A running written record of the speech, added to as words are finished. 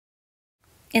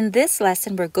In this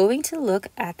lesson, we're going to look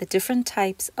at the different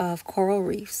types of coral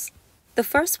reefs. The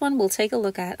first one we'll take a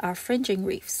look at are fringing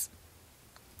reefs.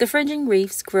 The fringing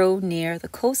reefs grow near the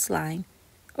coastline,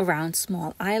 around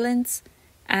small islands,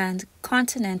 and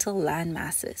continental land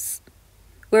masses,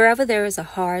 wherever there is a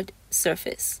hard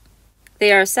surface.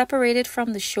 They are separated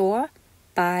from the shore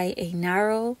by a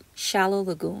narrow, shallow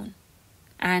lagoon,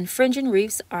 and fringing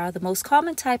reefs are the most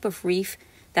common type of reef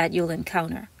that you'll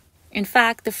encounter. In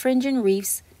fact, the fringing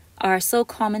reefs are so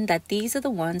common that these are the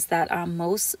ones that are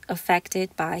most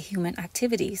affected by human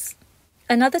activities.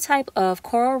 Another type of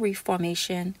coral reef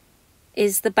formation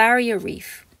is the barrier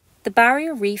reef. The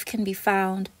barrier reef can be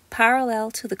found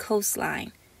parallel to the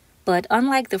coastline, but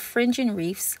unlike the fringing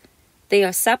reefs, they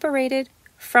are separated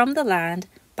from the land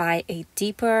by a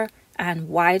deeper and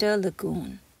wider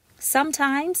lagoon.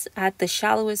 Sometimes at the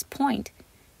shallowest point,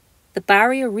 the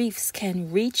barrier reefs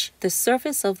can reach the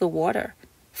surface of the water,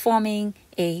 forming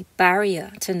a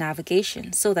barrier to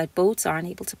navigation so that boats aren't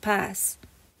able to pass.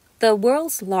 The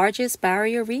world's largest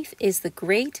barrier reef is the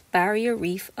Great Barrier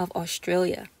Reef of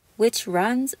Australia, which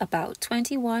runs about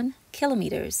 21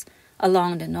 kilometers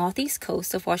along the northeast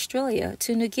coast of Australia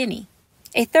to New Guinea.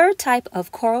 A third type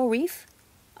of coral reef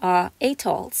are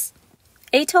atolls.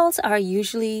 Atolls are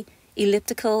usually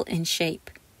elliptical in shape,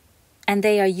 and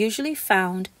they are usually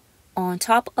found on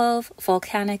top of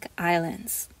volcanic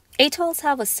islands. Atolls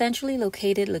have a centrally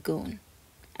located lagoon,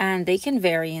 and they can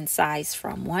vary in size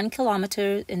from 1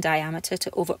 kilometer in diameter to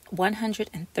over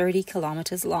 130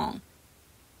 kilometers long.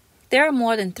 There are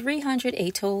more than 300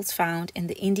 atolls found in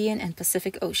the Indian and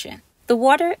Pacific Ocean. The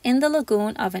water in the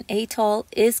lagoon of an atoll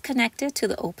is connected to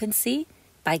the open sea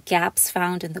by gaps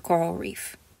found in the coral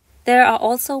reef. There are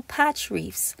also patch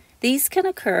reefs. These can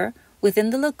occur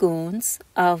within the lagoons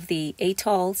of the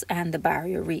atolls and the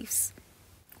barrier reefs.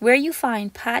 Where you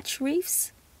find patch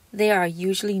reefs, they are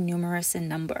usually numerous in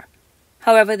number.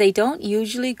 However, they don't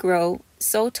usually grow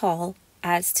so tall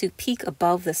as to peak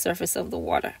above the surface of the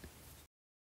water.